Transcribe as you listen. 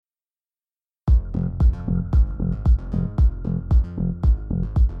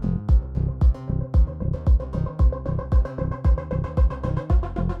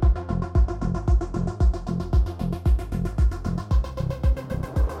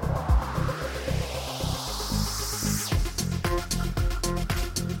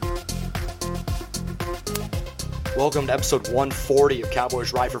Welcome to episode 140 of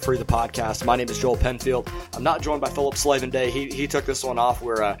Cowboys Ride for Free, the podcast. My name is Joel Penfield. I'm not joined by Philip Slavin Day. He took this one off.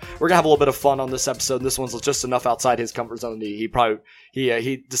 We're gonna have a little bit of fun on this episode. This one's just enough outside his comfort zone.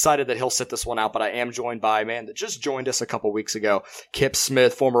 He decided that he'll sit this one out. But I am joined by a man that just joined us a couple weeks ago, Kip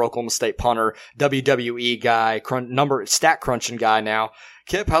Smith, former Oklahoma State punter, WWE guy, stat crunching guy now.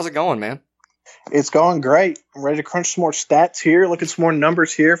 Kip, how's it going, man? It's going great. I'm ready to crunch some more stats here, look at some more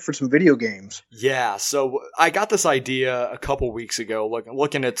numbers here for some video games. Yeah, so I got this idea a couple weeks ago,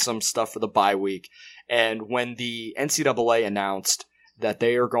 looking at some stuff for the bye week. And when the NCAA announced that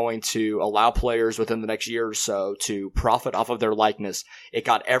they are going to allow players within the next year or so to profit off of their likeness, it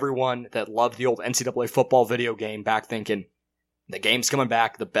got everyone that loved the old NCAA football video game back thinking, the game's coming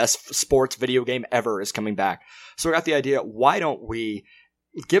back. The best sports video game ever is coming back. So I got the idea, why don't we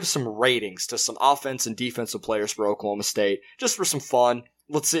give some ratings to some offense and defensive players for Oklahoma State, just for some fun.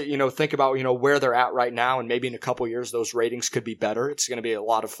 Let's see, think about, where they're at right now, and maybe in a couple years those ratings could be better. It's going to be a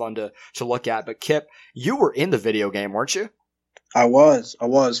lot of fun to look at. But Kip, you were in the video game, weren't you? I was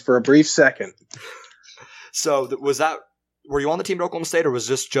for a brief second. So were you on the team at Oklahoma State, or was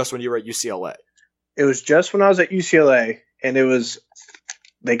this just when you were at UCLA? It was just when I was at UCLA, and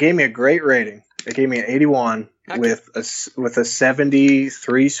they gave me a great rating. They gave me an 81 with a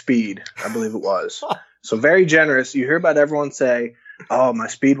 73 speed, I believe it was. So very generous. You hear about everyone say, oh, my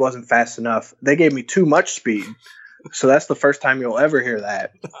speed wasn't fast enough. They gave me too much speed. So that's the first time you'll ever hear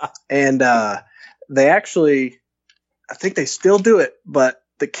that. And they actually, I think they still do it, but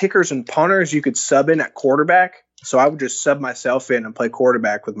the kickers and punters, you could sub in at quarterback. So I would just sub myself in and play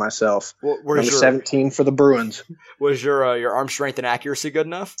quarterback with myself. Number 17 for the Bruins. Was your arm strength and accuracy good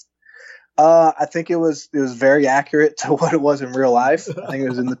enough? I think it was very accurate to what it was in real life. I think it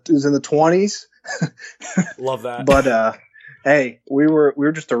was in the 20s. Love that. But hey, we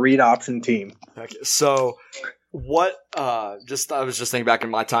were just a read option team. Okay. So what? I was just thinking back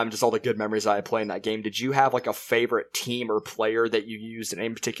in my time, just all the good memories I had playing that game. Did you have like a favorite team or player that you used in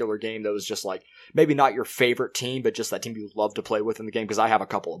any particular game that was just like maybe not your favorite team, but just that team you loved to play with in the game? Because I have a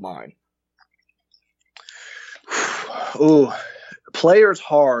couple of mine. Ooh. Player's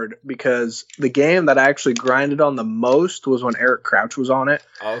hard because the game that I actually grinded on the most was when Eric Crouch was on it.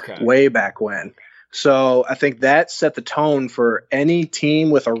 Okay. Way back when. So I think that set the tone for any team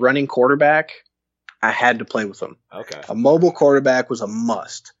with a running quarterback. I had to play with them. Okay. A mobile quarterback was a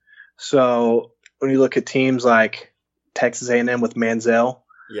must. So when you look at teams like Texas A&M with Manziel,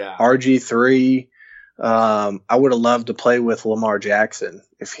 yeah, RG3, I would have loved to play with Lamar Jackson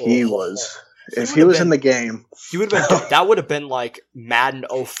if he was. If he was in the game, that would have been like Madden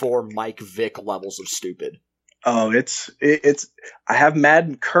 04 Mike Vick levels of stupid. Oh, it's. I have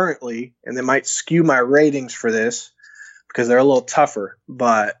Madden currently, and they might skew my ratings for this because they're a little tougher.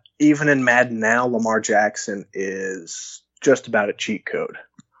 But even in Madden now, Lamar Jackson is just about a cheat code.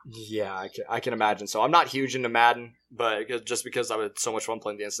 Yeah, I can imagine. So I'm not huge into Madden, but just because I had so much fun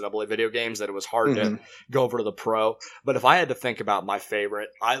playing the NCAA video games that it was hard to go over to the pro. But if I had to think about my favorite,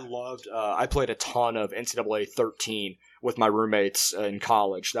 I played a ton of NCAA 13 with my roommates in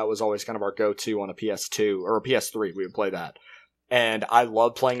college. That was always kind of our go-to on a PS2 or a PS3. We would play that. And I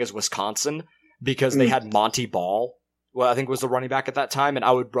loved playing as Wisconsin because they had Monty Ball. Well, I think was the running back at that time, and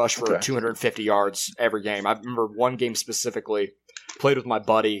I would rush for 250 yards every game. I remember one game specifically, played with my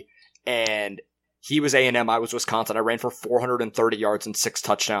buddy, and he was A&M, I was Wisconsin. I ran for 430 yards and 6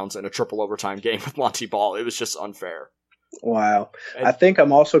 touchdowns in a triple overtime game with Monty Ball. It was just unfair. Wow. I think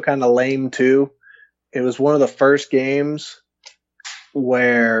I'm also kind of lame, too. It was one of the first games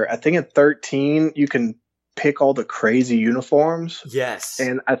where I think at 13 you can pick all the crazy uniforms. Yes.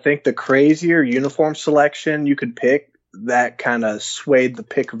 And I think the crazier uniform selection you could pick, that kind of swayed the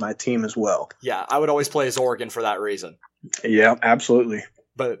pick of my team as well. Yeah, I would always play as Oregon for that reason. Yeah, absolutely.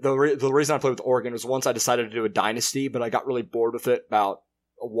 But the reason I played with Oregon was once I decided to do a dynasty, but I got really bored with it about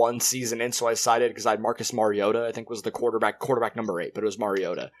one season in, so I decided because I had Marcus Mariota, I think was the quarterback number 8, but it was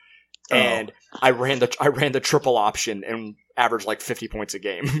Mariota. And I ran the triple option and averaged like 50 points a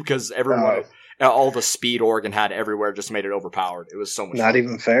game because everyone, all the speed Oregon had everywhere just made it overpowered. It was so much Not fun.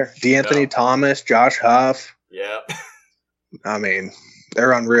 even fair. DeAnthony Thomas, Josh Huff. Yeah. I mean,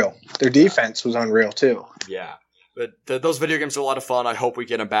 they're unreal. Their defense was unreal too. Yeah. But those video games are a lot of fun. I hope we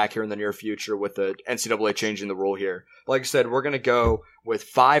get them back here in the near future with the NCAA changing the rule here. Like I said, we're going to go with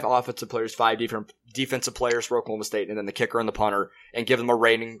 5 offensive players, 5 different defensive players for Oklahoma State, and then the kicker and the punter, and give them a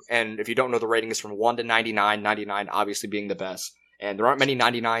rating. And if you don't know, the rating is from 1 to 99, 99 obviously being the best. And there aren't many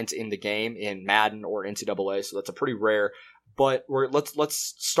 99s in the game in Madden or NCAA, so that's a pretty rare. But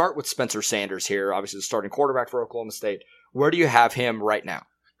let's start with Spencer Sanders here, obviously the starting quarterback for Oklahoma State. Where do you have him right now?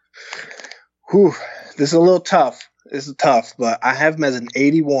 Whew, this is a little tough This is tough, but I have him as an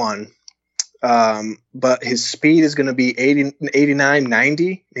 81. But his speed is going to be 80, 89,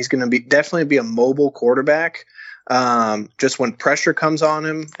 90. He's going to be definitely be a mobile quarterback. Just when pressure comes on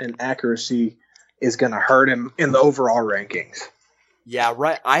him, and accuracy is going to hurt him in the overall rankings. Yeah,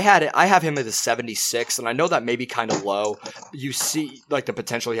 right. I have him at a 76, and I know that may be kind of low. You see, like, the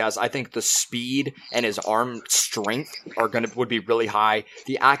potential he has. I think the speed and his arm strength would be really high.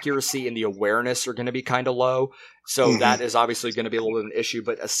 The accuracy and the awareness are going to be kind of low. So that is obviously going to be a little bit of an issue.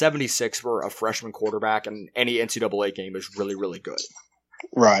 But a 76 for a freshman quarterback in any NCAA game is really, really good.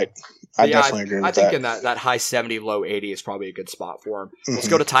 Right. I definitely agree with that. I think in that high 70, low 80 is probably a good spot for him. Let's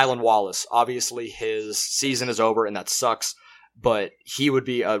go to Tylan Wallace. Obviously, his season is over, and that sucks. But he would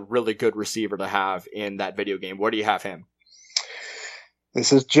be a really good receiver to have in that video game. Where do you have him?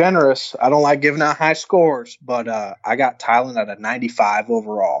 This is generous. I don't like giving out high scores, but I got Tylan at a 95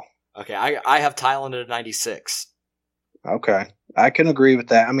 overall. Okay, I have Tylan at a 96. Okay, I can agree with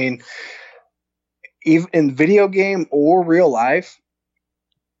that. I mean, even in video game or real life,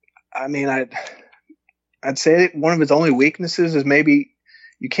 I mean, I'd say one of his only weaknesses is maybe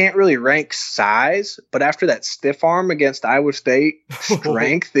you can't really rank size, but after that stiff arm against Iowa State,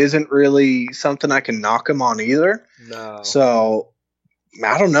 strength isn't really something I can knock him on either. No. So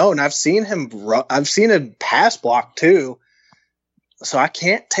I don't know, and I've seen him pass block too. So I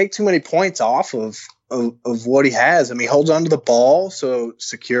can't take too many points off of what he has. I mean, he holds onto the ball, so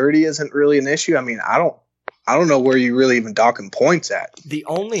security isn't really an issue. I mean, I don't know where you really even dock him points at. The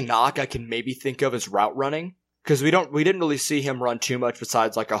only knock I can maybe think of is route running, because we didn't really see him run too much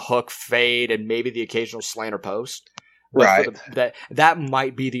besides like a hook, fade, and maybe the occasional slant or post. Right. That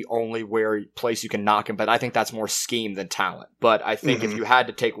might be the only place you can knock him, but I think that's more scheme than talent. But I think if you had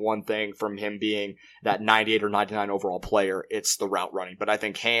to take one thing from him being that 98 or 99 overall player, it's the route running. But I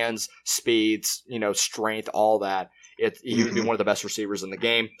think hands, speeds, strength, all that, he would be one of the best receivers in the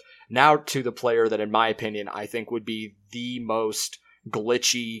game. Now to the player that, in my opinion, I think would be the most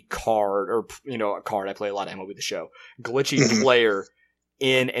glitchy card, or a card. I play a lot of MLB The Show. Glitchy player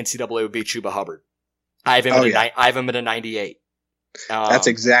in NCAA would be Chuba Hubbard. I have him at a 98. That's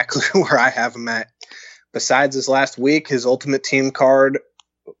exactly where I have him at. Besides this last week, his Ultimate Team card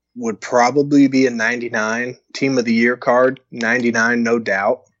would probably be a 99. Team of the Year card, 99, no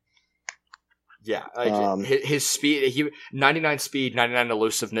doubt. Yeah, his speed, 99 speed, 99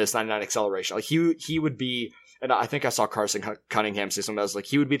 elusiveness, 99 acceleration. Like he would be, and I think I saw Carson Cunningham say something that was like,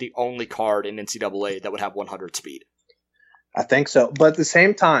 he would be the only card in NCAA that would have 100 speed. I think so. But at the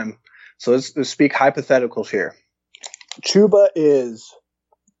same time, so let's speak hypotheticals here. Chuba is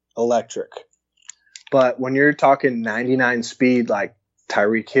electric. But when you're talking 99 speed like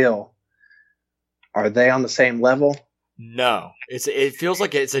Tyreek Hill, are they on the same level? No. It feels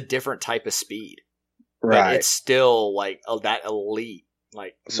like it's a different type of speed. Right. But it's still like that elite,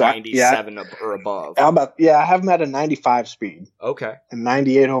 like 97 or above. I have him at a 95 speed. Okay. And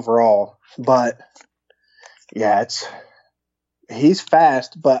 98 overall. But yeah, he's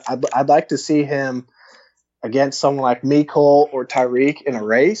fast, but I'd like to see him against someone like Mecole or Tyreek in a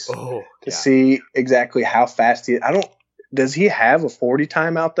race to see exactly how fast he is. Does he have a 40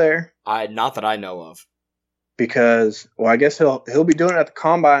 time out there? Not that I know of. Because, I guess he'll be doing it at the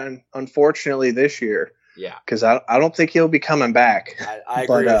combine, unfortunately, this year. Yeah. Because I don't think he'll be coming back. I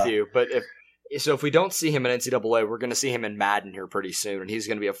agree with you. But if we don't see him in NCAA, we're going to see him in Madden here pretty soon, and he's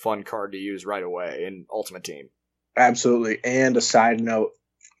going to be a fun card to use right away in Ultimate Team. Absolutely. And a side note,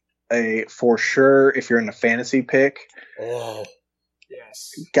 for sure, if you're in a fantasy pick,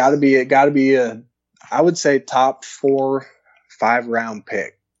 yes, gotta be a I would say top 4-5 round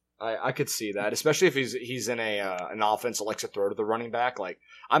pick. I could see that, especially if he's in an offense that likes to throw to the running back. Like,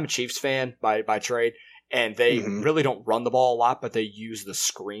 I'm a Chiefs fan by trade, and they really don't run the ball a lot, but they use the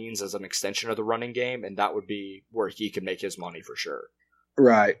screens as an extension of the running game, and that would be where he could make his money for sure.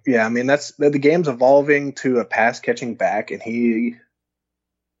 Right. Yeah. I mean, the game's evolving to a pass catching back, and he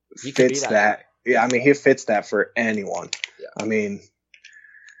fits that. Yeah. I mean, he fits that for anyone. Yeah. I mean,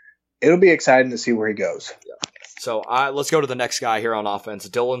 it'll be exciting to see where he goes. Yeah. So let's go to the next guy here on offense,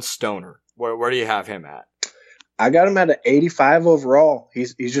 Dylan Stoner. Where do you have him at? I got him at an 85 overall.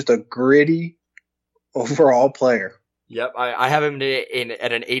 He's just a gritty overall player. Yep, I have him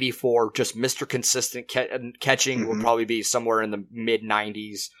at an 84. Just Mr. Consistent catching would probably be somewhere in the mid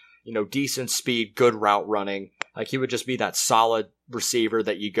 90s. Decent speed, good route running. Like, he would just be that solid receiver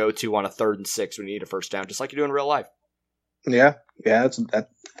that you go to on a 3rd and 6 when you need a first down, just like you do in real life. Yeah, that's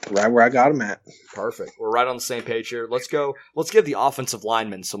right where I got him at. Perfect. We're right on the same page here. Let's go. Let's give the offensive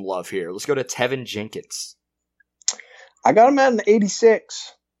linemen some love here. Let's go to Tevin Jenkins. I got him at an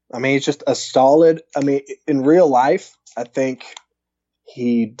 86. I mean, he's just a solid. I mean, in real life, I think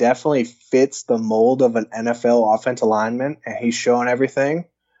he definitely fits the mold of an NFL offensive lineman, and he's showing everything.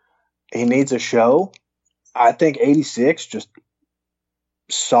 He needs a show. I think 86 just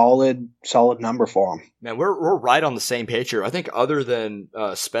solid number for him. Man, we're right on the same page here. I think other than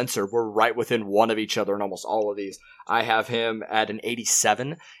Spencer, we're right within one of each other in almost all of these. I have him at an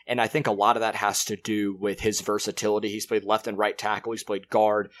 87, and I think a lot of that has to do with his versatility. He's played left and right tackle. He's played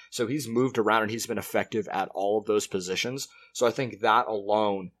guard. So he's moved around, and he's been effective at all of those positions. So I think that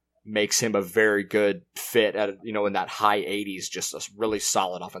alone makes him a very good fit at, in that high 80s, just a really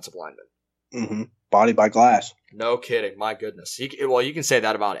solid offensive lineman. Mm-hmm. Body by glass. No kidding. My goodness. You can say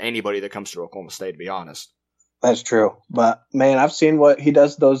that about anybody that comes to Oklahoma State, to be honest. That's true. But, man, I've seen what he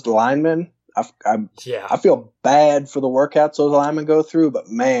does to those linemen. I feel bad for the workouts those linemen go through, but,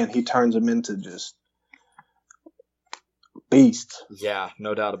 man, he turns them into just beasts. Yeah,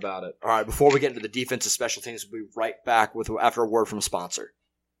 no doubt about it. All right, before we get into the defensive special teams, we'll be right back after a word from a sponsor.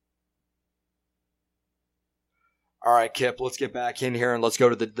 All right, Kip, let's get back in here and let's go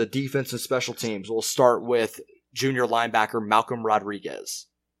to the defense and special teams. We'll start with junior linebacker Malcolm Rodriguez.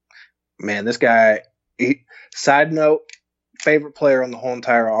 Man, this guy, side note, favorite player on the whole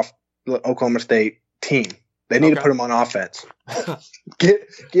entire Oklahoma State team. They need to put him on offense.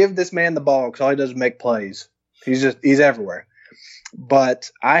 Give this man the ball because all he does is make plays. He's everywhere.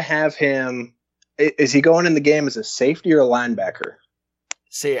 But I have him. Is he going in the game as a safety or a linebacker?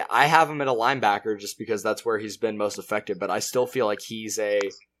 See, I have him at a linebacker just because that's where he's been most effective, but I still feel like he's a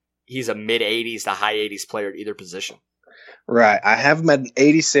mid-80s to high 80s player at either position. Right. I have him at an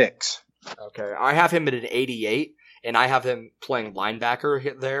 86. Okay. I have him at an 88, and I have him playing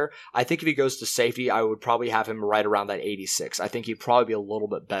linebacker there. I think if he goes to safety, I would probably have him right around that 86. I think he'd probably be a little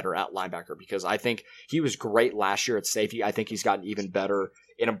bit better at linebacker because I think he was great last year at safety. I think he's gotten even better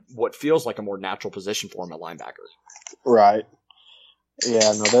in what feels like a more natural position for him at linebacker. Right.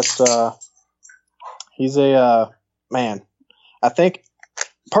 Yeah, no, that's he's a man. I think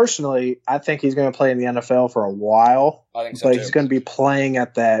personally, he's going to play in the NFL for a while. I think so but too. He's going to be playing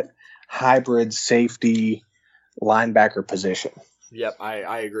at that hybrid safety linebacker position. Yep,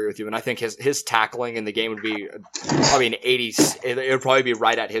 I agree with you, and I think his tackling in the game would be probably an 80. It would probably be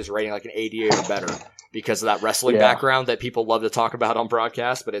right at his rating, like an 88 or better, because of that wrestling background that people love to talk about on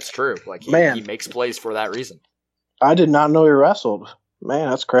broadcast. But it's true, like he makes plays for that reason. I did not know he wrestled.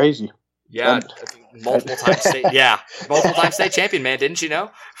 Man, that's crazy. Yeah, multiple time state champion, man. Didn't you know?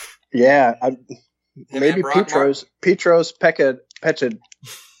 Yeah, maybe Petros Pecha,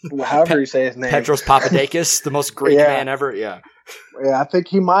 however you say his name. Petros Papadakis, the most Greek man ever. Yeah. Yeah, I think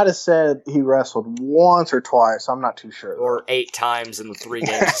he might have said he wrestled once or twice. I'm not too sure. Or 8 times in the 3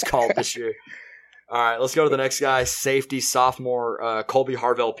 games he's called this year. All right, let's go to the next guy. Safety sophomore Colby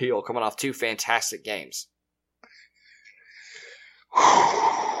Harvell-Peel coming off 2 fantastic games.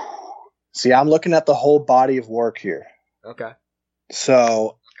 See, I'm looking at the whole body of work here. Okay.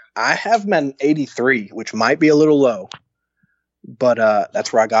 So I have him at an 83, which might be a little low, but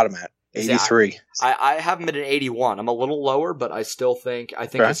that's where I got him at, 83. I have him at an 81. I'm a little lower, but I still think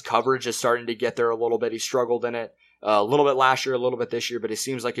his coverage is starting to get there a little bit. He struggled in it a little bit last year, a little bit this year, but it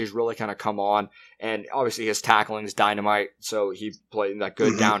seems like he's really kind of come on. And obviously his tackling is dynamite, so he played that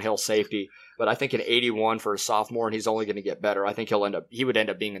good downhill safety. But I think an 81 for a sophomore, and he's only going to get better. I think he would end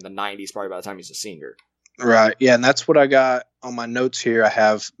up being in the 90s probably by the time he's a senior. Right. Yeah, and that's what I got on my notes here. I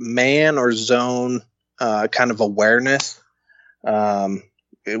have man or zone kind of awareness.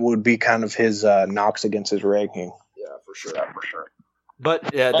 It would be kind of his knocks against his ranking. Yeah, for sure.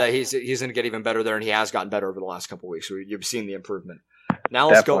 But he's going to get even better there, and he has gotten better over the last couple of weeks. So you've seen the improvement. Now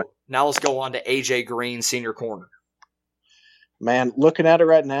let's go on to AJ Green, senior corner. Man, looking at it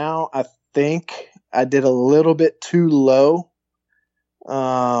right now, I think I did a little bit too low,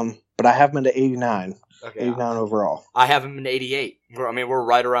 but I have him at 89. Okay, 89 overall. I have him in 88. We're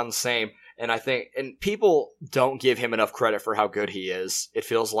right around the same. And and people don't give him enough credit for how good he is. I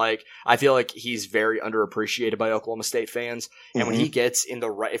feel like he's very underappreciated by Oklahoma State fans. And when he gets in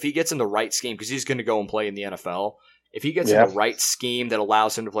if he gets in the right scheme, because he's going to go and play in the NFL, if he gets in the right scheme that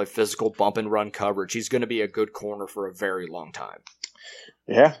allows him to play physical bump and run coverage, he's going to be a good corner for a very long time.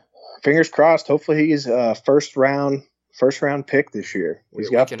 Yeah. Fingers crossed. Hopefully he's a first round pick this year. He's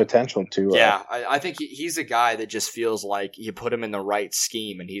got the potential to. I think he's a guy that just feels like you put him in the right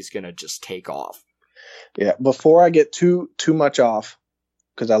scheme and he's going to just take off. Yeah. Before I get too much off,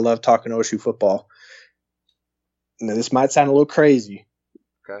 because I love talking OSU football. Now, this might sound a little crazy.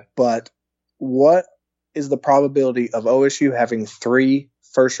 Okay. But what is the probability of OSU having 3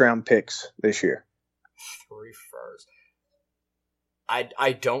 first-round picks this year? 3 first.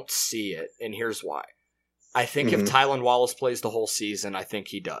 I don't see it, and here's why. I think if Tylan Wallace plays the whole season, I think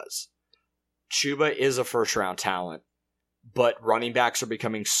he does. Chuba is a first-round talent, but running backs are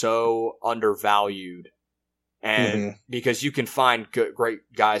becoming so undervalued, and because you can find great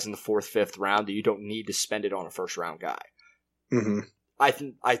guys in the 4th, 5th round that you don't need to spend it on a first-round guy.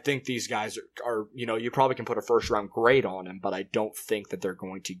 I think these guys are you probably can put a first-round grade on them, but I don't think that they're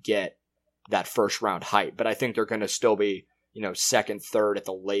going to get that first-round hype. But I think they're going to still be 2nd, 3rd at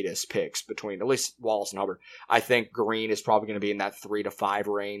the latest picks between at least Wallace and Hubbard. I think Green is probably going to be in that 3 to 5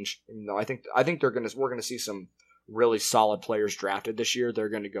 range. I think we're going to see some really solid players drafted this year. They're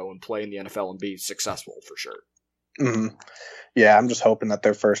going to go and play in the NFL and be successful for sure. Yeah, I'm just hoping that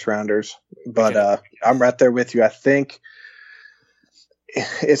they're first rounders. But I'm right there with you. I think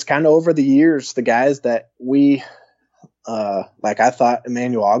it's kind of over the years, the guys that we I thought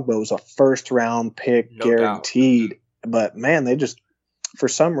Emmanuel Ogbah was a first round pick, no guaranteed. Doubt. But man, they just, for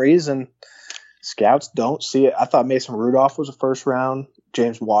some reason, scouts don't see it. I thought Mason Rudolph was a first round.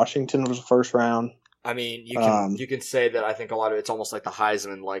 James Washington was a first round. I mean, you can say that. I think a lot of it's almost like the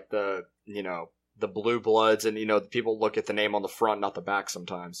Heisman, like the blue bloods, and people look at the name on the front, not the back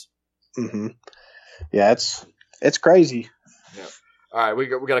sometimes. Yeah, it's crazy. Yeah. All right, we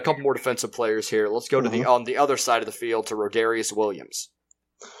got a couple more defensive players here. Let's go to on the other side of the field to Rodarius Williams.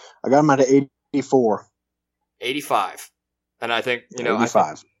 I got him at 84. 85. And I think,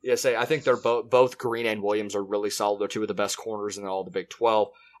 85. I think they're both Green and Williams are really solid. They're two of the best corners in all the Big 12.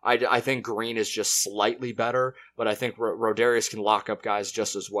 I think Green is just slightly better, but I think Rodarius can lock up guys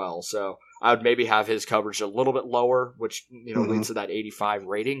just as well. So I would maybe have his coverage a little bit lower, which leads to that 85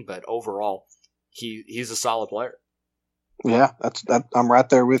 rating. But overall, he's a solid player. Yeah, I'm right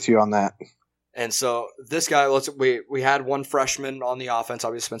there with you on that. And so this guy, we had one freshman on the offense,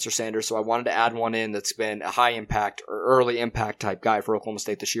 obviously Spencer Sanders, so I wanted to add one in that's been a high impact or early impact type guy for Oklahoma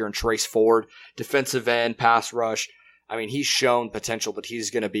State this year, and Trace Ford, defensive end, pass rush. I mean, he's shown potential that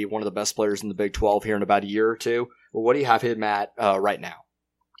he's going to be one of the best players in the Big 12 here in about a year or two. Well, what do you have him at right now?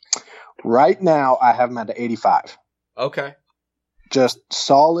 Right now, I have him at 85. Okay. Just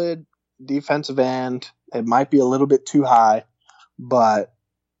solid defensive end. It might be a little bit too high, but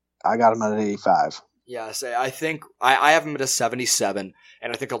I got him at 85. Yeah, I think I have him at a 77,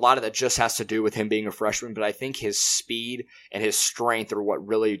 and I think a lot of that just has to do with him being a freshman, but I think his speed and his strength are what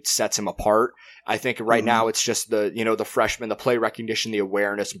really sets him apart. I think right now it's just the freshman, the play recognition, the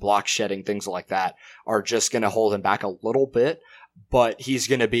awareness, block shedding, things like that are just going to hold him back a little bit, but he's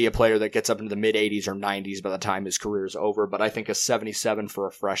going to be a player that gets up into the mid-80s or 90s by the time his career is over. But I think a 77 for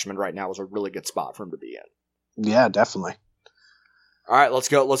a freshman right now is a really good spot for him to be in. Yeah, definitely. All right, let's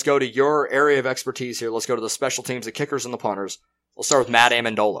go to your area of expertise here. Let's go to the special teams, the kickers and the punters. We'll start with Matt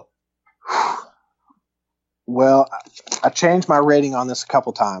Amendola. Well, I changed my rating on this a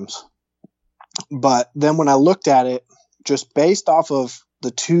couple times. But then when I looked at it, just based off of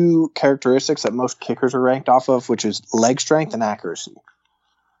the two characteristics that most kickers are ranked off of, which is leg strength and accuracy,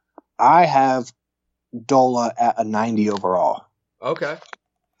 I have Dola at a 90 overall. Okay.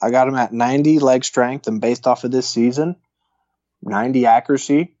 I got him at 90 leg strength, and based off of this season, 90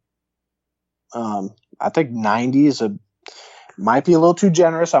 accuracy. I think 90 might be a little too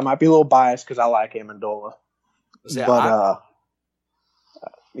generous. I might be a little biased because I like Amendola. Yeah,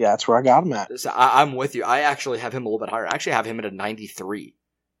 that's where I got him at. I'm with you. I actually have him a little bit higher. I actually have him at a 93.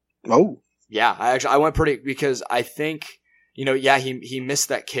 Oh. Yeah, I went pretty because I think, he missed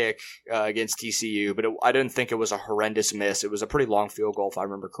that kick against TCU, but I didn't think it was a horrendous miss. It was a pretty long field goal, if I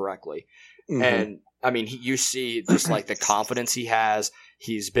remember correctly. Mm-hmm. And I mean, you see just like the confidence he has.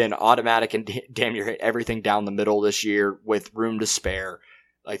 He's been automatic and damn near hit everything down the middle this year with room to spare.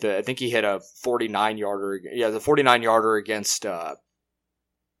 I think he hit a 49-yarder. Yeah, the 49-yarder against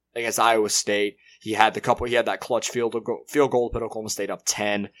Iowa State. He had that clutch field goal to put Oklahoma State up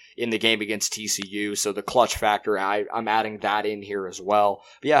 10 in the game against TCU. So the clutch factor, I'm adding that in here as well.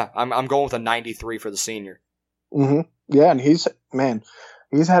 But yeah, I'm going with a 93 for the senior. Mm-hmm. Yeah, and he's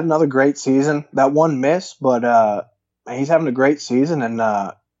had another great season. That one miss, but he's having a great season,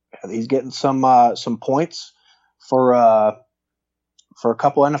 and he's getting some points for a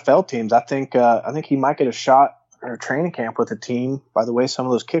couple NFL teams. I think he might get a shot or a training camp with a team by the way some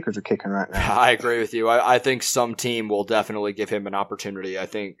of those kickers are kicking right now. I agree with you. I think some team will definitely give him an opportunity. I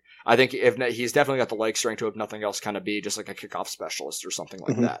think if he's definitely got the leg strength to, if nothing else, kind of be just like a kickoff specialist or something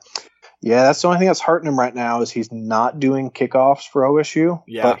like that. Yeah, that's the only thing that's hurting him right now is he's not doing kickoffs for OSU.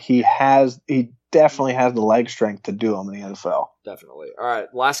 Yeah. But he definitely has the leg strength to do them in the NFL. Definitely. All right,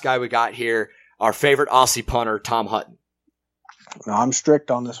 last guy we got here, our favorite Aussie punter, Tom Hutton. No, I'm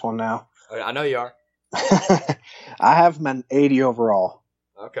strict on this one now. I know you are. I have him an 80 overall.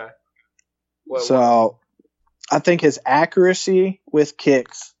 Okay. So I think his accuracy with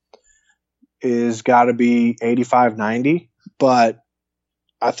kicks is got to be 85, 90. But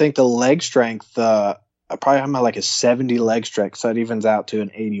I think the leg strength, I probably have him at like a 70 leg strength, so it evens out to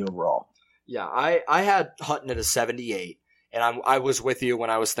an 80 overall. Yeah, I had Hutton at a 78, and I was with you when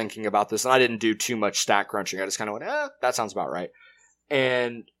I was thinking about this, and I didn't do too much stat crunching. I just kind of went, that sounds about right.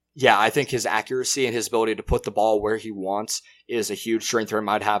 And yeah, I think his accuracy and his ability to put the ball where he wants is a huge strength for him.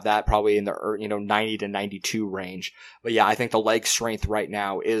 I'd have that probably in the 90 to 92 range. But yeah, I think the leg strength right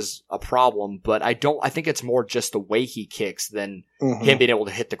now is a problem, but I think it's more just the way he kicks than him being able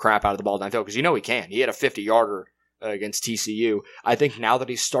to hit the crap out of the ball downfield, because he can. He had a 50-yarder against TCU. I think now that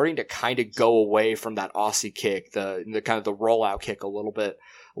he's starting to kind of go away from that Aussie kick, the kind of the rollout kick a little bit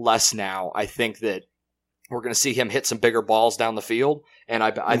less now, I think that we're going to see him hit some bigger balls down the field, and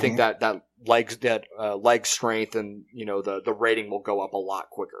I think that leg strength and the rating will go up a lot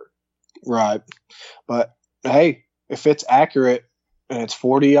quicker. Right, but hey, if it's accurate and it's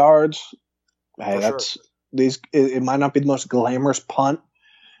 40 yards, hey, that's sure. It might not be the most glamorous punt,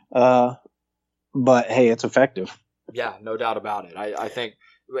 but hey, it's effective. Yeah, no doubt about it. I think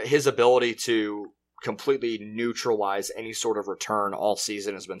his ability to completely neutralize any sort of return all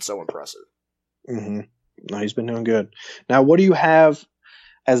season has been so impressive. Mm-hmm. No, he's been doing good. Now, what do you have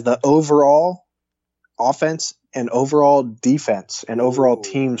as the overall offense and overall defense and overall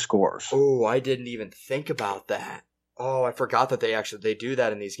team scores? Oh, I didn't even think about that. Oh, I forgot that they do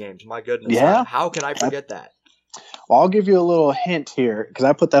that in these games. My goodness. Yeah. How can I forget that? Well, I'll give you a little hint here because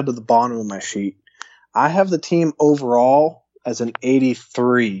I put that at the bottom of my sheet. I have the team overall as an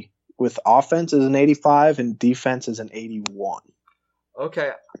 83, with offense as an 85 and defense as an 81.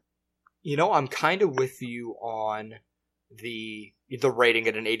 Okay. I'm kind of with you on the rating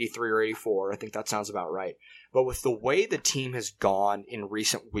at an 83 or 84. I think that sounds about right. But with the way the team has gone in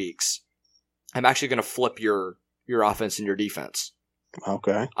recent weeks, I'm actually going to flip your offense and your defense.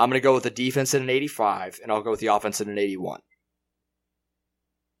 Okay. I'm going to go with the defense at an 85, and I'll go with the offense at an 81.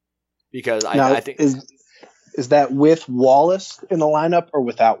 Because now, I think is that with Wallace in the lineup or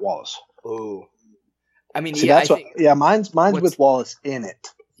without Wallace? Ooh, I mean, see, mine's with Wallace in it.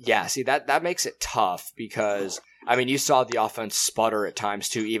 Yeah, see that makes it tough because you saw the offense sputter at times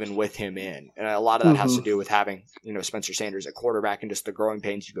too, even with him in, and a lot of that has to do with having Spencer Sanders at quarterback and just the growing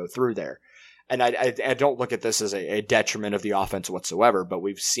pains you go through there. And I don't look at this as a detriment of the offense whatsoever, but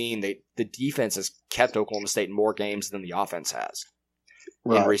we've seen the defense has kept Oklahoma State in more games than the offense has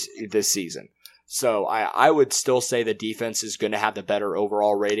this season. So I would still say the defense is going to have the better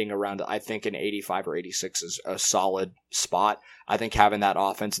overall rating around, I think an 85 or 86 is a solid spot. I think having that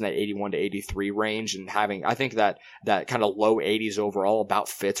offense in that 81 to 83 range and I think that kind of low 80s overall about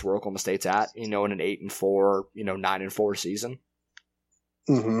fits where Oklahoma State's at, in an 8-4, 9-4 season.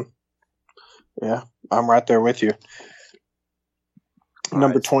 Mm-hmm. Yeah, I'm right there with you.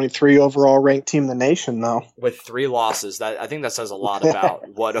 Number 23 overall ranked team in the nation, though. With 3 losses, I think that says a lot about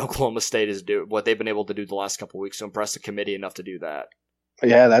what Oklahoma State is doing, what they've been able to do the last couple of weeks to impress the committee enough to do that.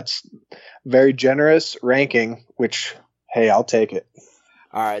 Yeah, that's very generous ranking, which, hey, I'll take it.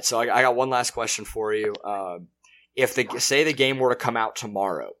 All right, so I got one last question for you. If the game were to come out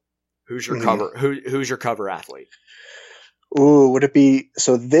tomorrow, who's your cover? Who's your cover athlete? Ooh, would it be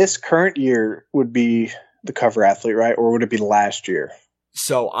so? This current year would be the cover athlete, right? Or would it be last year?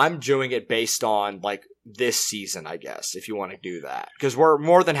 So I'm doing it based on this season, I guess, if you want to do that. Because we're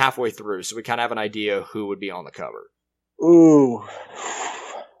more than halfway through, so we kind of have an idea who would be on the cover. Ooh.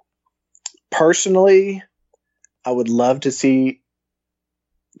 Personally, I would love to see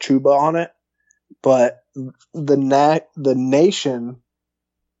Chuba on it, but the nation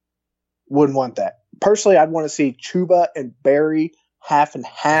wouldn't want that. Personally, I'd want to see Chuba and Barry half and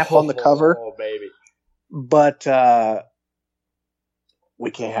half on the cover. Oh, baby. But we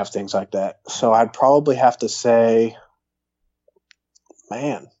can't have things like that. So I'd probably have to say,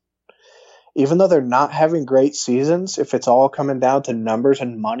 man, even though they're not having great seasons, if it's all coming down to numbers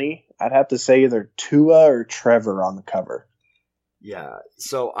and money, I'd have to say either Tua or Trevor on the cover. Yeah,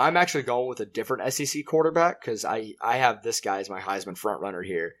 so I'm actually going with a different SEC quarterback because I have this guy as my Heisman frontrunner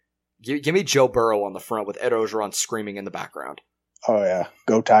here. Give me Joe Burrow on the front with Ed Orgeron screaming in the background. Oh, yeah.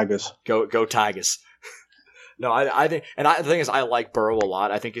 Go Tigers. Go Tigers. No, I think, and the thing is, I like Burrow a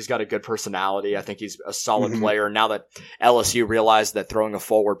lot. I think he's got a good personality. I think he's a solid player. Now that LSU realized that throwing a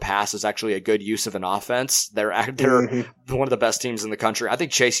forward pass is actually a good use of an offense, they're one of the best teams in the country. I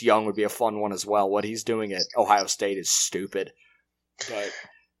think Chase Young would be a fun one as well. What he's doing at Ohio State is stupid. But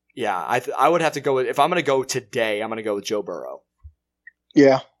yeah, I would have to go with, if I'm going to go today, I'm going to go with Joe Burrow.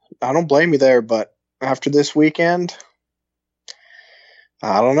 Yeah, I don't blame you there, but after this weekend,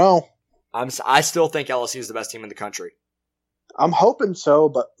 I don't know. I still think LSU is the best team in the country. I'm hoping so,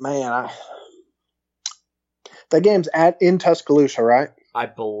 but man, that game's in Tuscaloosa, right? I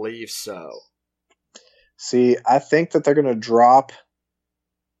believe so. See, I think that they're going to drop.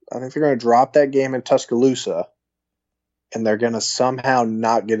 I think they're going to drop that game in Tuscaloosa, and they're going to somehow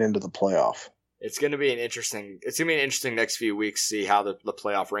not get into the playoff. It's going to be an interesting next few weeks to see how the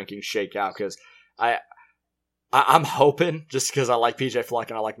playoff rankings shake out, because I'm hoping, just because I like PJ Fleck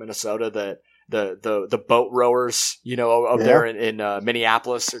and I like Minnesota, that the boat rowers, there in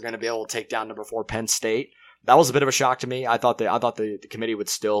Minneapolis are going to be able to take down number 4 Penn State. That was a bit of a shock to me. I thought the committee would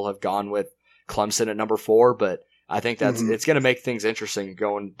still have gone with Clemson at number 4, but I think it's going to make things interesting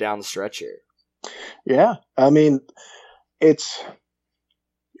going down the stretch here. Yeah, I mean, it's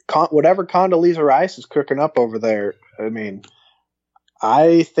whatever Condoleezza Rice is cooking up over there. I mean,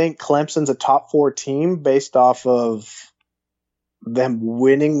 I think Clemson's a top 4 team based off of them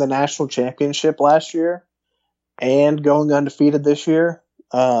winning the national championship last year and going undefeated this year.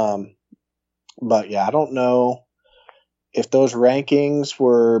 But yeah, I don't know if those rankings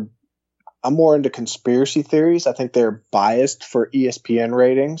were. I'm more into conspiracy theories. I think they're biased for ESPN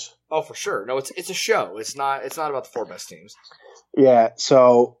ratings. Oh, for sure. No, it's a show. It's not about the 4 best teams. Yeah.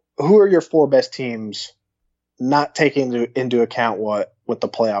 So, who are your 4 best teams? Not taking into account what the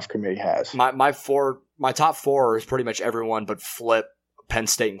playoff committee has. My top 4 is pretty much everyone but flip Penn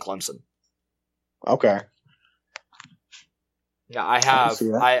State and Clemson. Okay. Yeah,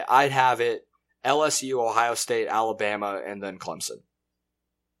 I'd have it LSU, Ohio State, Alabama, and then Clemson.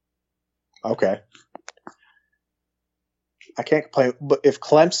 Okay. I can't complain. But if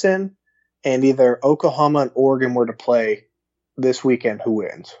Clemson and either Oklahoma and Oregon were to play this weekend, who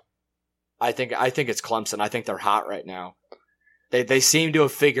wins? I think it's Clemson. I think they're hot right now. They seem to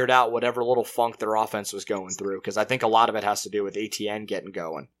have figured out whatever little funk their offense was going through, because I think a lot of it has to do with ETN getting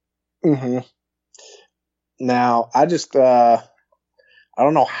going. Mm-hmm. Now, I just I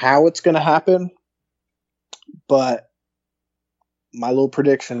don't know how it's going to happen, but my little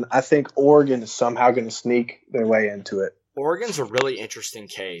prediction, I think Oregon is somehow going to sneak their way into it. Oregon's a really interesting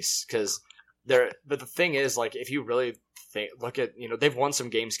case, because but the thing is, like, if you really look at, they've won some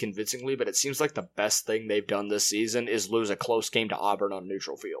games convincingly, but it seems like the best thing they've done this season is lose a close game to Auburn on a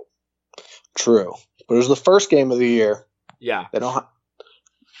neutral field. True. But it was the first game of the year. Yeah. They don't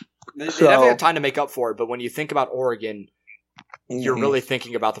They definitely have time to make up for it, but when you think about Oregon, you're really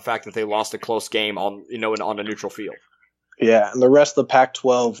thinking about the fact that they lost a close game on a neutral field. Yeah, and the rest of the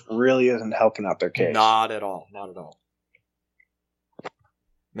Pac-12 really isn't helping out their case. Not at all. Not at all.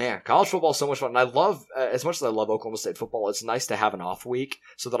 Man, college football is so much fun. And I love, as much as I love Oklahoma State football, it's nice to have an off week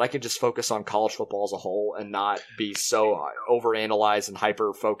so that I can just focus on college football as a whole and not be so overanalyzed and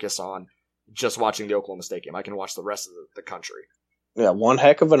hyper-focus on just watching the Oklahoma State game. I can watch the rest of the country. Yeah, one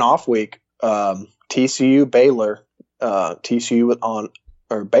heck of an off week. TCU, Baylor.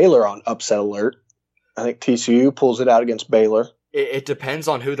 Baylor on upset alert. I think TCU pulls it out against Baylor. It depends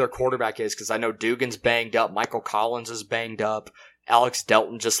on who their quarterback is, because I know Dugan's banged up, Michael Collins is banged up, Alex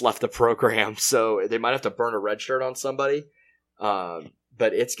Delton just left the program, so they might have to burn a red shirt on somebody. But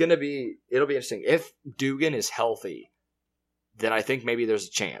it'll be interesting. If Dugan is healthy, then I think maybe there's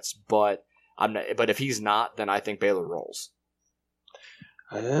a chance. But if he's not, then I think Baylor rolls.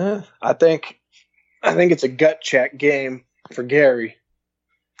 I think it's a gut check game for Gary.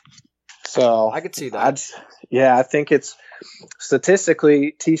 So I could see that. I think it's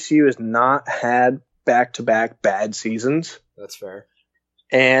statistically TCU has not had back-to-back bad seasons. That's fair.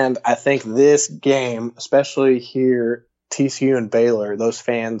 And I think this game, especially here, TCU and Baylor, those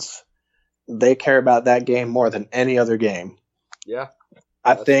fans, they care about that game more than any other game. Yeah.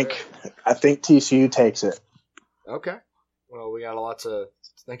 I think TCU takes it. Okay. Well, we got a lot to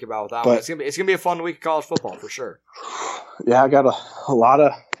think about with that one. It's gonna be a fun week of college football for sure. Yeah, I got a lot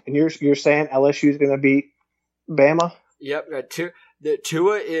of. And you're saying LSU is going to beat Bama? Yep.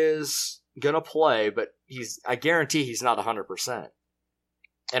 Tua is going to play, but I guarantee he's not 100%.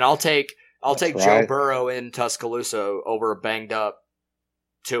 And I'll take Joe Burrow in Tuscaloosa over a banged up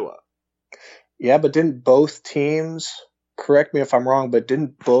Tua. Yeah, but didn't both teams? Correct me if I'm wrong, but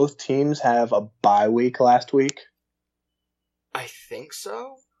didn't both teams have a bye week last week? I think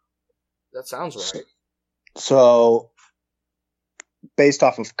so. That sounds right. So, based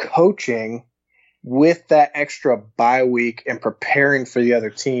off of coaching, with that extra bye week and preparing for the other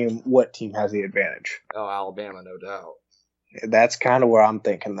team, what team has the advantage? Oh, Alabama, no doubt. That's kind of where I'm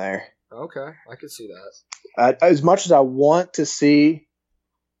thinking there. Okay, I could see that. As much as I want to see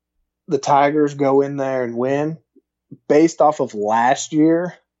the Tigers go in there and win, based off of last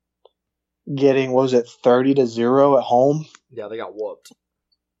year, getting, what was it, 30-0 at home. Yeah, they got whooped.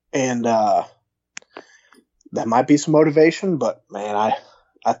 And that might be some motivation, but, man,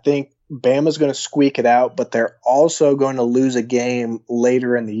 I think Bama's going to squeak it out, but they're also going to lose a game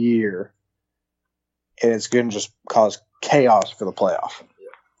later in the year, and it's going to just cause chaos for the playoff. Yeah.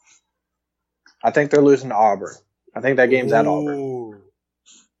 I think they're losing to Auburn. I think that game's at Auburn.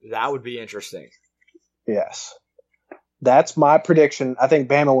 That would be interesting. Yes. That's my prediction. I think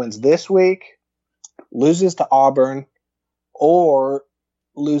Bama wins this week, loses to Auburn, or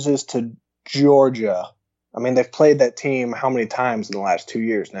loses to Georgia. I mean, they've played that team how many times in the last 2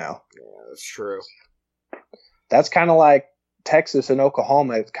 years now? Yeah, that's true. That's kind of like Texas and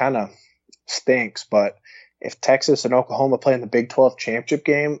Oklahoma. It kind of stinks, but if Texas and Oklahoma play in the Big 12 championship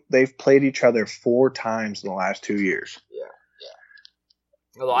game, they've played each other 4 times in the last 2 years.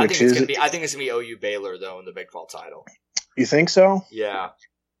 Yeah. Although I think it's going to be OU Baylor, though, in the Big 12 title. You think so? Yeah.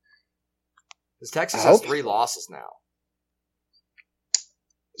 Because Texas has 3 losses now.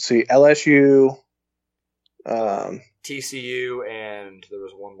 See, LSU, TCU, and there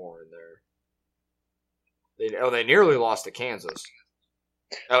was one more in there. They nearly lost to Kansas.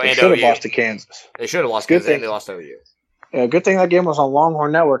 Oh, they should have lost to Kansas. They should have lost to Kansas, and they lost to OU. Yeah, good thing that game was on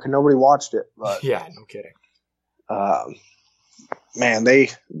Longhorn Network and nobody watched it. But, yeah, no kidding. Man, they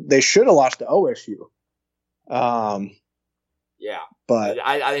should have lost to OSU. Yeah, but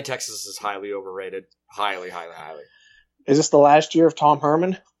I think Texas is highly overrated. Highly. Is this the last year of Tom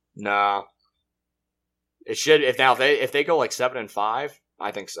Herman? No. It should. If they go like 7-5,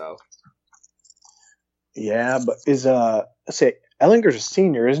 I think so. Yeah, but let's say Ellinger's a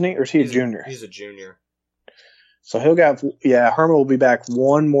senior, isn't he, or is he a junior? He's a junior. So Herman will be back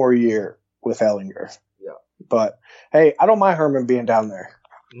one more year with Ellinger. Yeah. But hey, I don't mind Herman being down there.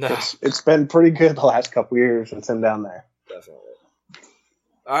 No, it's been pretty good the last couple of years with him down there. Definitely.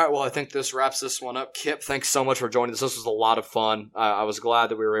 All right, well, I think this wraps this one up. Kip, thanks so much for joining us. This was a lot of fun. I was glad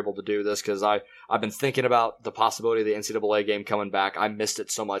that we were able to do this because I've been thinking about the possibility of the NCAA game coming back. I missed it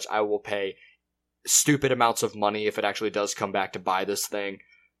so much. I will pay stupid amounts of money if it actually does come back to buy this thing.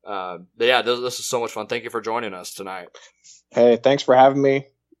 But yeah, this is so much fun. Thank you for joining us tonight. Hey, thanks for having me.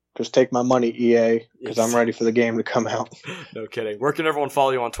 Just take my money, EA, because I'm ready for the game to come out. No kidding. Where can everyone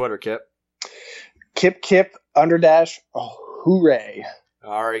follow you on Twitter, Kip? Kip _ hooray.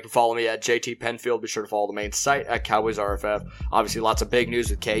 All right, you can follow me at JT Penfield. Be sure to follow the main site at Cowboys RFF. Obviously, lots of big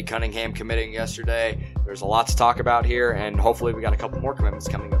news with Cade Cunningham committing yesterday. There's a lot to talk about here, and hopefully we got a couple more commitments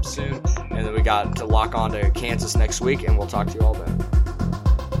coming up soon. And then we got to lock on to Kansas next week, and we'll talk to you all then.